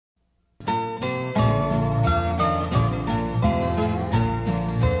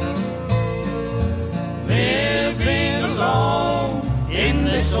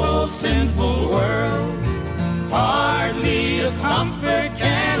sinful world, hardly a comfort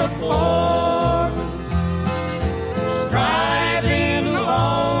can afford. Striving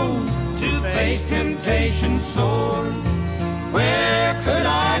alone to face temptation sore, where could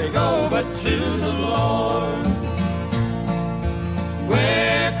I go but to the Lord?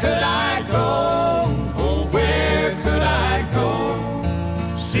 Where could I go? Oh, where could I go?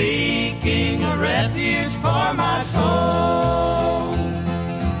 Seeking a refuge for my soul,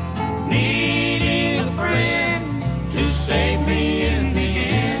 needing a friend to save me in the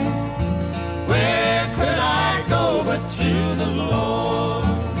end. Where could I go but to the Lord?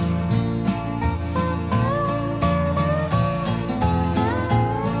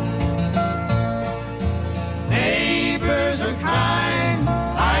 Neighbors are kind,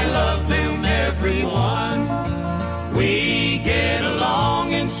 I love them everyone. We get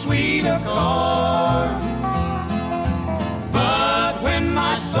along in sweet accord. But when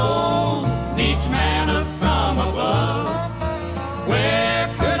my soul needs manna from above, where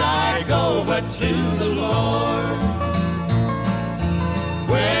could I go but to the Lord?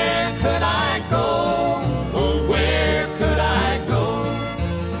 Where could I go? Oh, where could I go?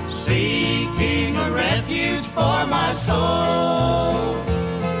 Seeking a refuge for my soul,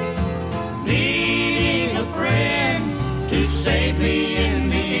 needing a friend to save me in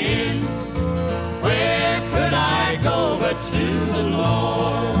the end. Where could I go but to the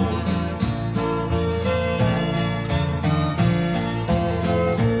Lord?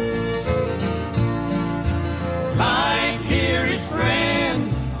 Life here is grand,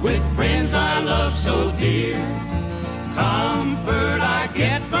 with friends I love so dear. Comfort I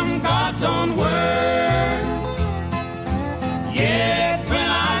get from God's own word. Yet when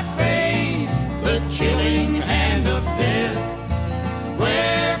I face the chilling hand of death,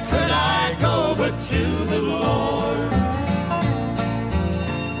 where could I go but to the Lord?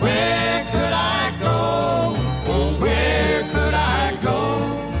 Where could I go? Oh, where could I go?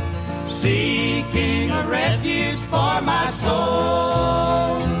 Seeking a refuge for my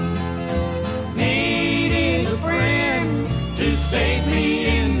soul, needing a friend to save me